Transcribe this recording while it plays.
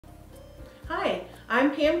Hi,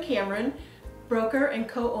 I'm Pam Cameron, broker and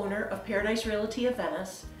co-owner of Paradise Realty of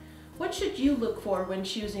Venice. What should you look for when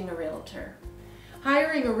choosing a realtor?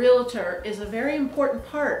 Hiring a realtor is a very important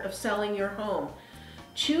part of selling your home.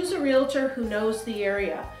 Choose a realtor who knows the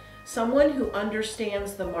area, someone who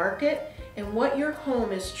understands the market and what your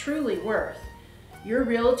home is truly worth. Your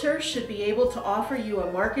realtor should be able to offer you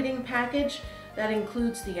a marketing package that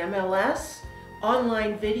includes the MLS,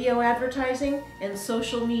 online video advertising, and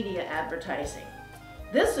social media advertising.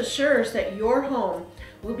 This assures that your home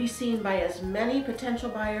will be seen by as many potential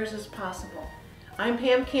buyers as possible. I'm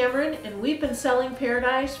Pam Cameron, and we've been selling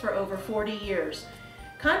Paradise for over 40 years.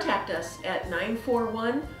 Contact us at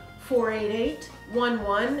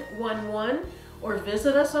 941-488-1111 or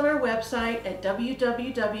visit us on our website at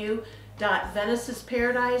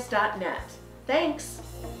www.venicesparadise.net. Thanks!